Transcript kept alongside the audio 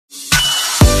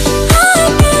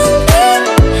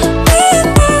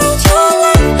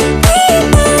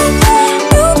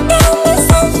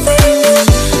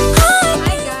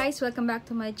back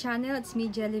to my channel. It's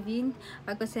me, Gellybean.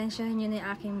 Pagpasensyahan nyo na yung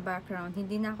aking background.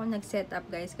 Hindi na ako nag-setup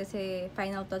guys kasi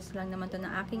final thoughts lang naman to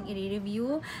na aking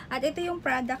i-review. At ito yung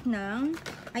product ng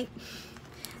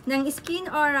Skin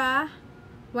Aura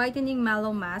Whitening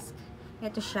Mallow Mask.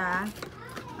 Ito siya.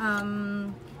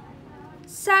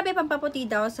 Sabi pampaputi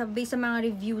daw, sabi sa mga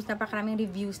reviews, napakaraming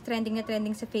reviews, trending na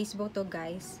trending sa Facebook to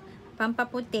guys.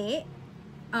 Pampaputi.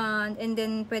 And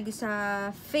then pwede sa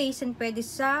face and pwede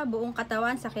sa buong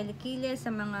katawan, sa kilikili,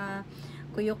 sa mga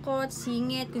kuyukot,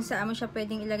 singit, kung saan mo siya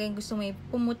pwedeng ilagay yung gusto mo yung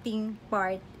pumuting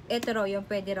part. Ito raw yung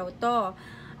pwede raw to.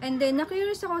 And then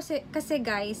na-curious ako kasi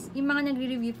guys, yung mga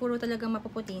nagre-review puro talagang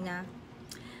mapuputi na.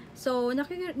 So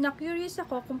na-curious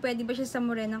ako kung pwede ba siya sa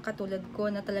MORENA katulad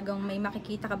ko na talagang may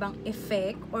makikita ka bang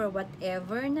effect or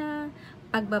whatever na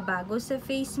pagbabago sa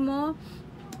face mo.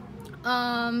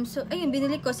 So, ayun,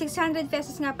 binili ko. 600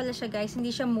 pesos nga pala siya, guys. Hindi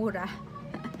siya mura.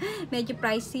 Medyo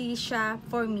pricey siya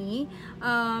for me.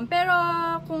 Pero,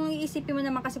 kung iisipin mo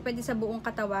naman kasi pwede sa buong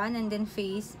katawan and then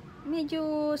face,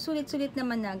 medyo sulit-sulit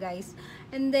naman na, guys.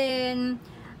 And then,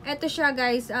 eto siya,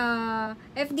 guys.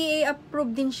 FDA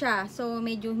approved din siya. So,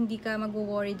 medyo hindi ka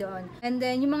mag-worry doon. And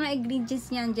then, yung mga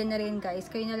ingredients niyan, dyan na rin, guys.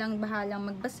 Kayo na lang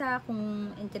bahalang magbasa. Kung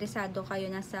interesado kayo,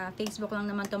 nasa Facebook lang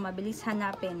naman to, mabilis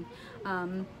hanapin.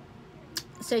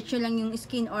 Search nyo lang yung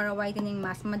Skin Aura Whitening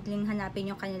Mask. Madaling hanapin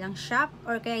yung kanilang shop.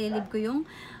 Or kaya ililib ko yung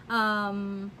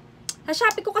sa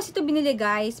Shopee ko kasi ito binili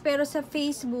guys. Pero sa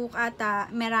Facebook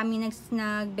ata marami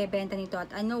nagbebenta nito.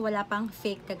 At wala pang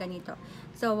fake ka ganito.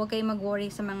 So huwag kayong mag-worry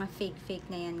sa mga fake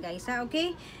na yan guys.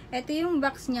 Okay? Ito yung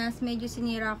box niya. Medyo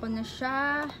sinira ko na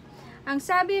siya. Ang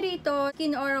sabi rito,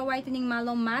 Skin Aura Whitening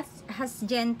Mallow Mask has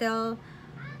gentle,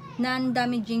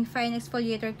 non-damaging fine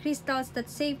exfoliator crystals that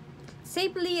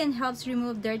safely and helps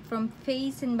remove dirt from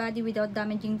face and body without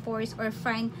damaging pores or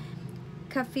fine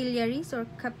capillaries or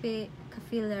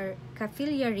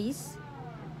capillaries.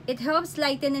 It helps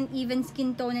lighten and even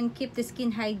skin tone and keep the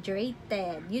skin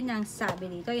hydrated. Yun ang sabi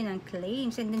dito, yun ang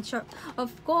claims. And then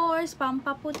of course,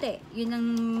 pampaputi. Yun ang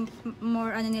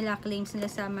more nila claims nila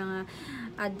sa mga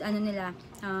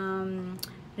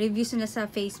reviews nila sa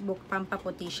Facebook,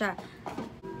 pampaputi siya.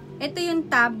 Ito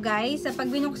yung tab guys, pag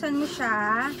binuksan mo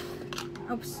siya,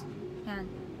 oops, yan,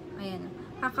 ayan,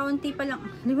 kakaunti pa lang,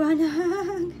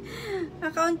 liwanag,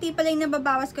 kakaunti pa lang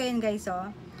nababawas ko yan guys,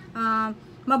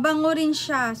 mabango rin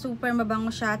siya, super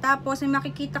mabango siya, tapos may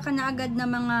makikita ka na agad na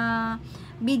mga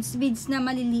beads na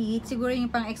maliliit, siguro yung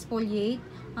pang exfoliate,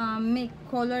 may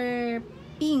color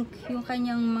pink yung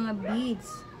kanyang mga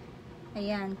beads,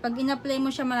 ayan, pag in-apply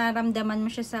mo siya, mararamdaman mo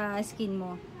siya sa skin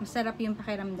mo, masarap yung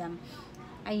pakiramdam,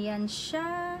 ayan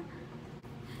siya.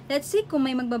 Let's see kung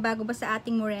may magbabago ba sa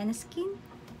ating MORENA skin.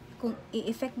 Kung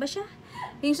i-effect ba siya.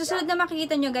 Yung susunod na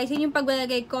makikita nyo guys, yun yung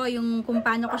paglalagay ko, yung kung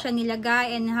paano ko siya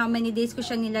nilagay and how many days ko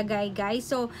siya nilagay guys.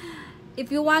 So,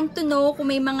 if you want to know kung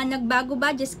may mga nagbago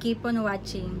ba, just keep on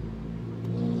watching.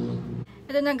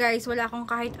 Ito na guys, wala akong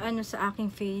kahit ano sa aking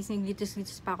face.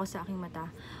 Naglitos-litos pa ako sa aking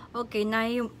mata. Okay,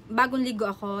 na yung bagong ligo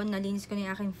ako, nalinis ko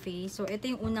na yung aking face. So, ito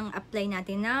yung unang apply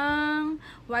natin ng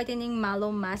Whitening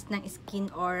Mallow Mask ng Skin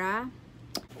Aura.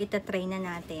 Itatry na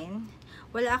natin.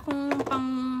 Wala akong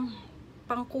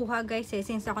pangkuha guys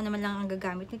since ako naman lang ang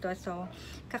gagamit nito. So,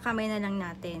 kakamay na lang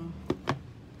natin.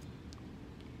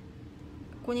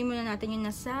 Kunin muna natin yung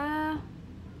nasa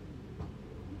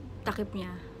takip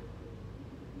niya.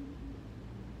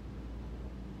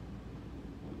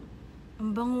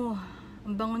 Ang bango.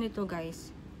 Ang bango nito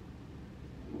guys.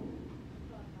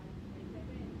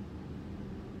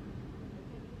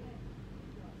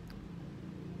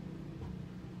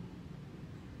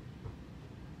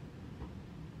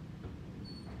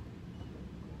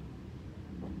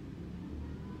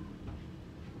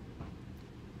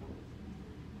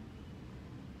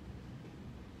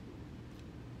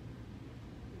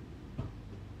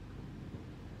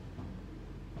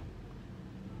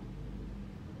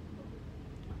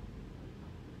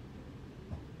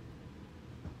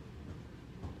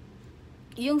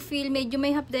 Yung feel medyo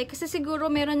may hapday kasi siguro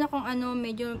meron akong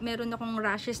meron akong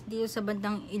rashes dito sa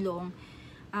bandang ilong.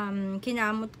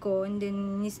 Kinamot ko and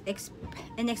then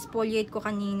exfoliate ko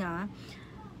kanina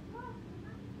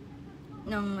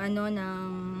ng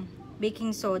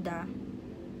baking soda.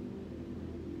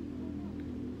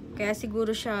 Kaya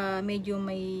siguro siya medyo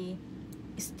may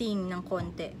sting ng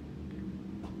konti.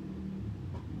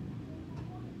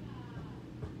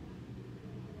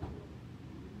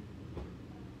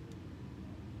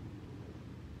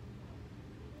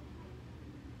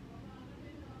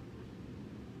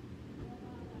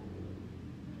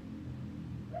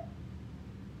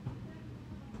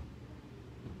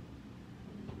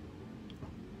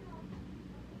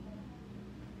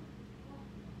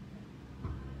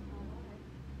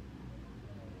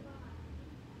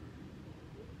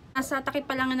 Sa takip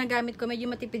pa lang na nagamit ko, medyo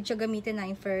matipid siya gamitin na,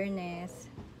 in fairness.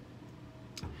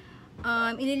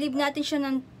 Ililive natin siya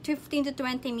ng 15 to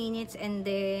 20 minutes and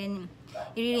then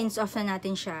i-rinse off na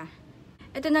natin siya.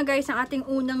 Ito na guys, ang ating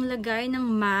unang lagay ng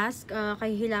mask.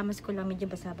 Kay hilamas ko lang, medyo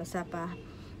basa-basa pa.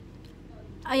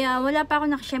 Wala pa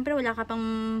ako syempre wala ka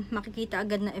pang makikita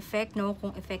agad na effect, no,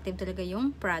 kung effective talaga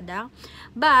yung product.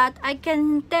 But I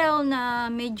can tell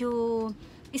na medyo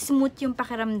smooth yung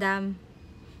pakiramdam.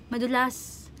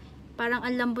 Madulas, parang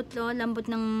ang lambot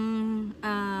ng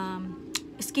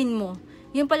skin mo.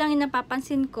 Yun pa lang yung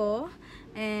napapansin ko.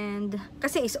 And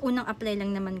kasi is unang apply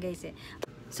lang naman guys eh.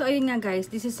 So ayun nga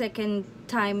guys, this is second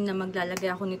time na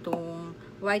maglalagay ako nitong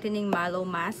whitening mallow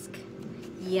mask.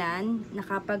 Yan,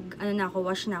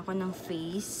 wash na ako ng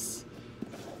face.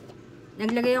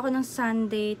 Naglagay ako ng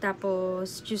Sunday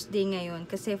tapos Tuesday ngayon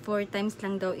kasi 4 times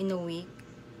lang daw in a week.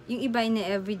 Yung iba na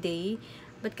everyday,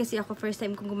 but kasi ako first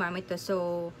time kong gumamit to,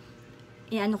 so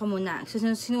ko muna,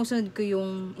 sinusunod ko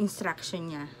yung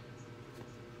instruction niya.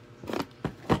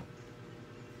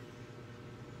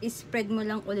 I-spread mo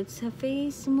lang ulit sa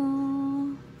face mo.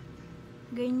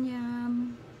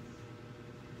 Ganyan.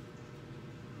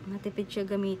 Matipid siya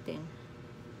gamitin.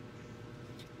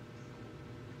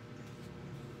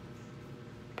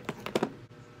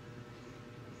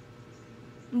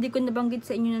 Hindi ko nabanggit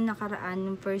sa inyo na nakaraan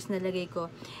nung first na lagay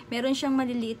ko. Meron siyang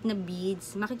maliliit na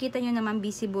beads. Makikita nyo naman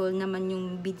visible naman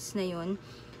yung beads na yun.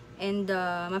 And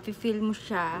mafe-feel mo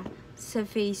siya sa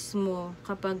face mo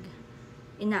kapag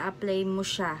ina-apply mo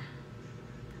siya.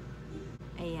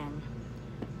 Ayan.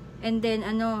 And then,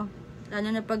 lalo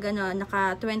na pag,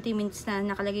 naka 20 minutes na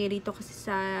nakalagay rito kasi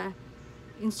sa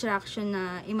instruction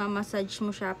na imamassage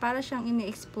mo siya para siyang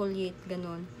ini-exfoliate,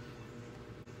 ganun.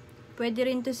 Pwede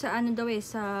rin to sa,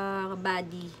 sa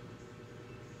body.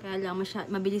 Kaya lang,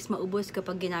 mabilis maubos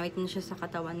kapag ginamit mo siya sa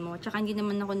katawan mo. Tsaka hindi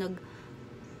naman ako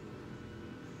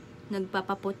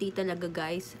nagpapaputi talaga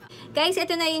guys. Guys,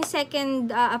 ito na yung second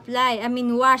apply.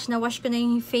 wash. Na-wash ko na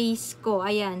yung face ko.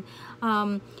 Ayan.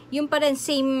 Yung pa rin,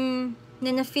 same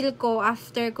na feel ko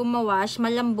after ko ma-wash.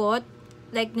 Malambot.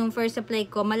 Like nung first apply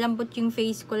ko, malambot yung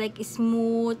face ko. Like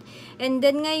smooth. And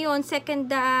then ngayon, second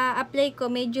apply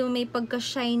ko, medyo may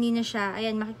pagka-shiny na siya.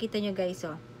 Ayan, makikita nyo guys,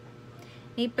 oh.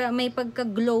 May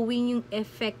pagka-glowing yung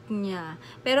effect niya.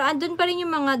 Pero andun pa rin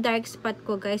yung mga dark spot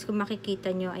ko guys, kung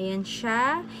makikita nyo. Ayan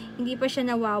siya. Hindi pa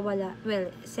siya nawawala.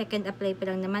 Well, second apply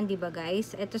pa lang naman, diba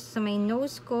guys? Ito sa may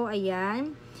nose ko,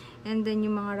 ayan. And then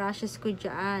yung mga rashes ko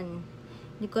dyan.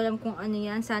 Hindi ko alam kung ano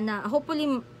yan. Sana,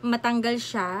 hopefully matanggal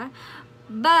siya.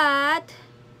 But,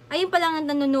 ayun pa lang ang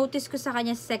nanonotice ko sa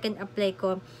kanya sa second apply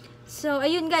ko. So,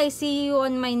 ayun guys, see you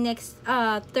on my next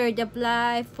third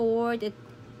apply, fourth,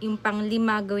 yung pang-5,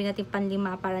 gawin natin pang-5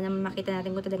 para naman makita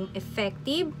natin kung talagang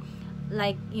effective.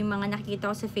 Like, yung mga nakikita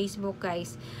ko sa Facebook,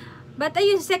 guys. But,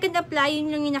 ayun, second apply,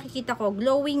 yun lang yung nakikita ko.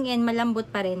 Glowing and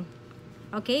malambot pa rin.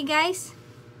 Okay, guys?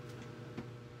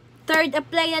 Third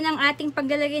apply na ng ating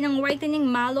paglalagay ng whitening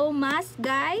mallow mask,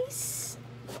 guys.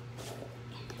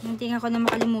 Hindi ako na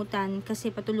makalimutan kasi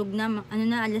patulog na,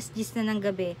 alas 10 na ng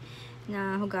gabi.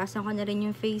 Na hugasan ko na rin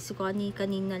yung face ko,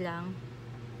 kanina lang.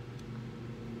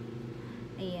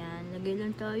 Ayan, lagay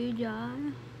lang tayo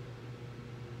dyan.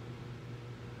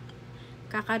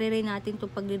 Kakaririn natin itong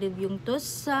pagre-review to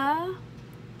sa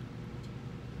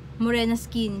Morena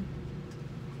Skin.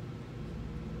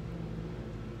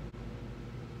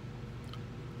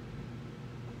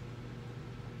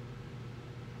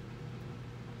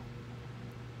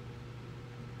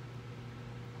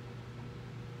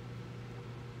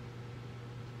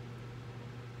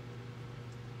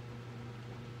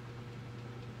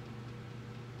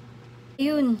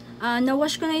 Ayun,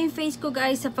 na-wash ko na yung face ko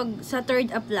guys sa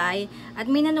third apply at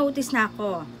may na-notice na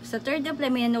ako. Sa third apply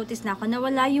may na-notice na ako na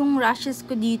wala yung rashes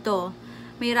ko dito.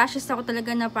 May rashes ako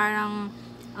talaga na parang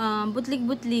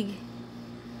butlig-butlig.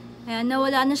 Ayan,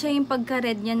 nawala na siya yung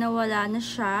pagka-red niya, nawala na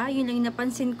siya. Yun lang yung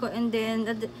napansin ko and then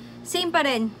same pa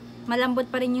rin. Malambot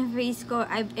pa rin yung face ko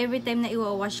every time na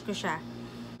i-wash ko siya.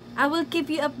 I will keep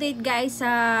you update guys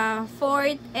sa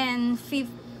fourth and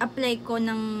fifth apply ko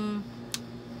ng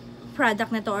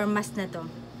product na to or mask na to.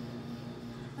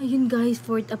 Ayun guys,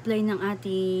 fourth apply ng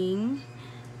ating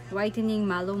whitening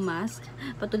mallow mask.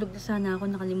 Patulog na sana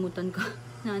ako, nakalimutan ko.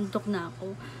 Naantok na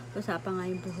ako. Basa pa nga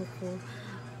yung buhok ko.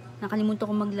 Nakalimutan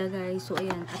ko maglagay. So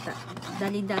ayan, at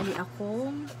dali-dali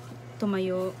akong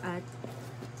tumayo at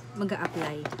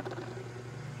mag-a-apply.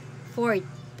 Fourth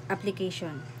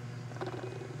application.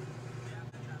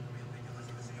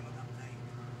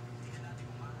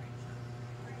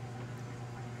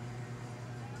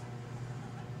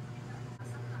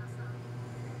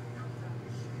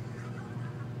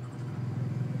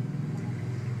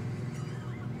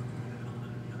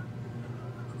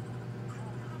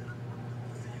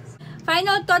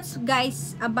 Final thoughts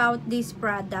guys about this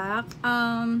product.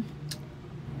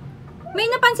 May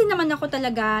napansin naman ako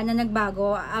talaga na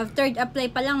nagbago. Third apply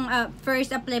pa lang,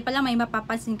 first apply pa lang may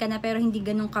mapapansin ka na, pero hindi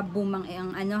ganun kabumang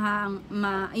ang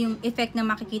yung effect na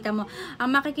makikita mo.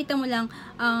 Ang makikita mo lang,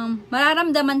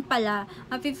 mararamdaman pala,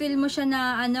 feel mo siya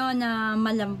na na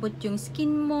malambot yung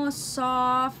skin mo,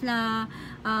 soft na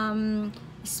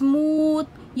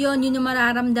smooth. Yun yung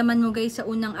mararamdaman mo guys sa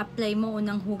unang apply mo,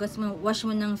 unang hugas mo, wash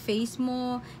mo ng face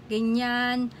mo,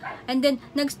 ganyan. And then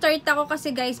nag-start ako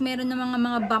kasi guys, meron na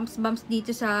mga bumps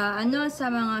dito sa sa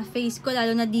mga face ko,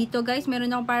 lalo na dito guys.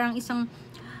 Meron ako parang isang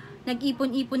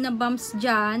nag-ipon-ipon na bumps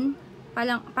diyan.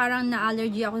 Parang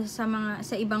na-allergy ako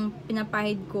sa ibang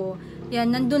pinapahid ko.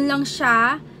 Yan, nandun lang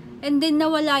siya. And then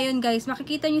nawala yun guys.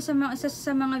 Makikita nyo sa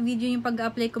mga video yung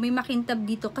pag-apply ko, may makintab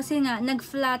dito kasi nga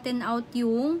nag-flatten out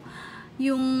yung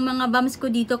mga bumps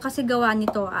ko dito kasi gawa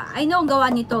nito. I know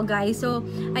gawa nito guys. So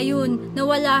ayun,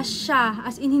 nawala siya.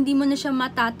 As in hindi mo na siya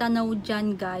matatanaw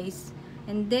dyan guys.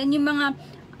 And then yung mga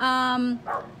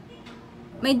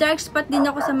may dark spot din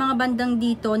ako sa mga bandang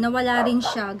dito. Nawala rin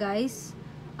siya guys.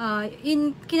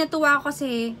 Yun kinatuwa ko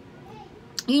kasi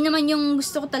yun naman yung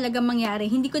gusto ko talaga mangyari.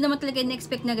 Hindi ko naman talaga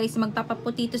in-expect na guys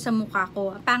magpapaputi ito sa mukha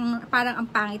ko. Parang ang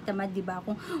pangit naman, diba?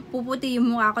 Kung puputi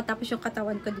yung mukha ko tapos yung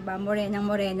katawan ko, diba? Morena.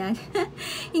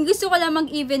 Yung gusto ko lang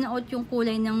mag-even out yung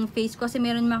kulay ng face ko kasi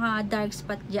meron mga dark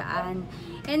spot dyan.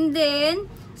 And then,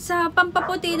 sa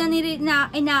pampaputi na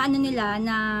inaano nila,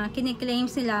 na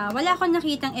kiniklaims nila, wala akong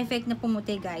nakitang effect na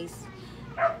pumuti guys.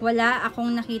 Wala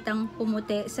akong nakitang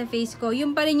pumuti sa face ko.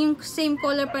 Yung pa rin yung same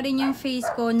color pa rin yung face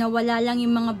ko, na wala lang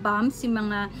yung mga bumps, yung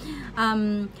mga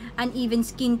uneven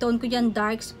skin tone ko dyan,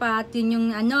 dark spot,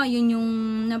 yun yung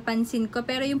napansin ko.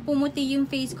 Pero yung pumuti yung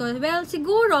face ko, well,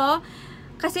 siguro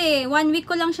kasi 1 week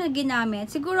ko lang siya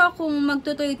ginamit. Siguro kung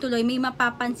magtutuloy-tuloy, may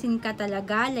mapapansin ka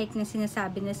talaga. Like na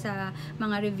sinasabi na sa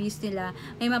mga reviews nila,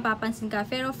 may mapapansin ka.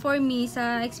 Pero for me,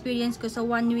 sa experience ko, sa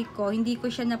 1 week ko, hindi ko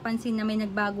siya napansin na may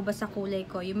nagbago ba sa kulay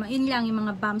ko. Yun lang, yung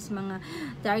mga bumps, mga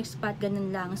dark spot, ganun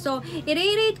lang. So,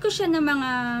 i-rate ko siya ng mga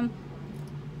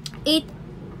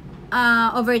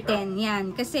 8/10.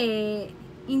 Yan. Kasi,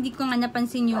 hindi ko nga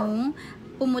napansin yung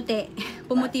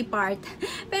pumuti part.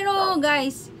 Pero,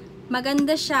 guys,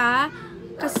 maganda siya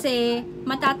kasi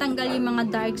matatanggal yung mga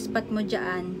dark spot mo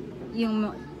dyan.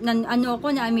 Yung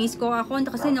na-amaze ko ako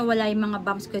kasi nawala yung mga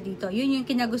bumps ko dito. Yun yung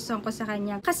kinagustuhan ko sa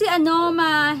kanya. Kasi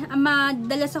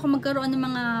madalas ako magkaroon ng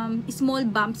mga small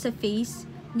bumps sa face.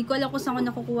 Hindi ko alam kung saan ko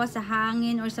nakukuha, sa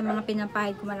hangin or sa mga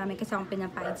pinapahid ko. Marami kasi akong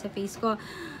pinapahid sa face ko.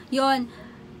 Yun.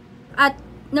 At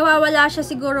nawawala siya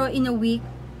siguro in a week.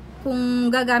 Kung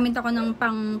gagamit ako ng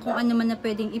kung ano man na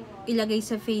pwedeng ilagay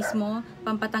sa face mo,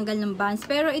 pampatanggal ng bumps.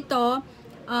 Pero ito,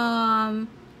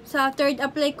 sa third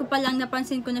apply ko pa lang,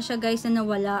 napansin ko na siya guys na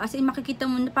nawala. As in, makikita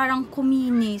mo na parang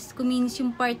kuminis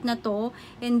yung part na to.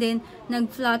 And then,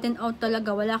 nag-flatten out talaga.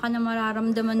 Wala ka na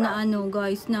mararamdaman na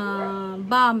guys, na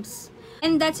bumps.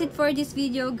 And that's it for this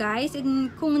video guys. And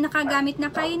kung nakagamit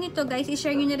na kayo nito guys,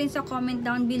 i-share nyo na rin sa comment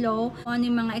down below ano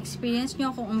yung mga experience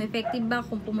nyo, kung effective ba,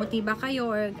 kung pumuti ba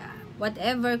kayo, or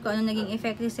whatever, kung ano naging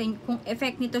effect kung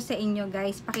effect nito sa inyo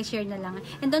guys, paki-share na lang.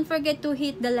 And don't forget to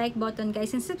hit the like button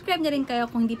guys, and subscribe na rin kayo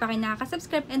kung hindi pa kayo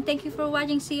nakaka-subscribe. And thank you for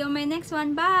watching. See you on my next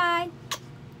one. Bye!